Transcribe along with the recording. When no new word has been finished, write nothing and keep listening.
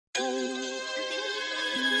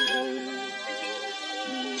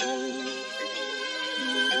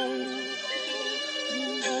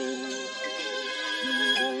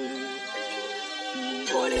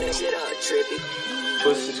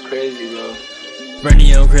Pussy's crazy, bro. Running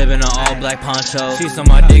your crib in an all-black poncho. She's on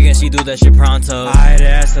my dick and she do that shit pronto. I had to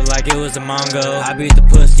ask her like it was a Mongo. I beat the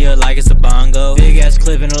pussy up like it's a bongo. Big ass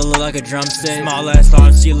clip and it look like a drumstick. Small ass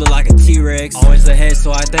arm, she look like a T-Rex. Always ahead,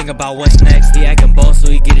 so I think about what's next. He acting bold,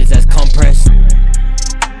 so he get his ass compressed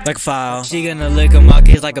like file. She gonna lick up my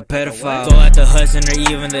kids like a pedophile. Go at the Hudson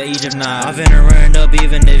or even the Egypt Nile. I'm finna run up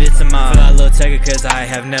even if it's a mile. Feel like Lil Tecca cause I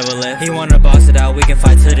have never left. He wanna box it out, we can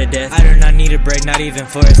fight to the death. I do not need a break, not even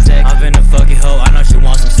for a sec. I'm finna fucking hoe, I know she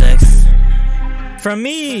wants some sex from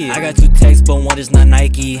me. I got 2 texts, but one is not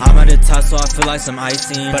Nike. I'm at the top, so I feel like some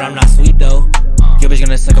icing, but I'm not sweet though. Yo bitch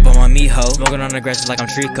gonna suck up on my miho. Smoking on the grass like I'm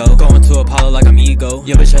Trico. Going to Apollo like I'm Ego.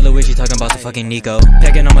 Yo bitch hella weird, she talking about the fucking Nico.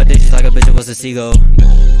 Pecking on my digits like a bitch was a seagull.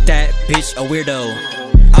 That bitch a weirdo.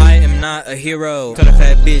 I am not a hero. Cut a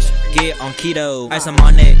fat bitch, get on keto. Ice on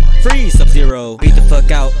my neck, free Sub-Zero. Beat the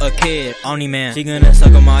fuck out a kid, Omni Man. She gonna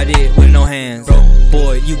suck on my dick with no hands. Bro,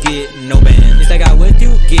 boy, you get no bands. If I got with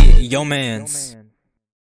you, get your mans.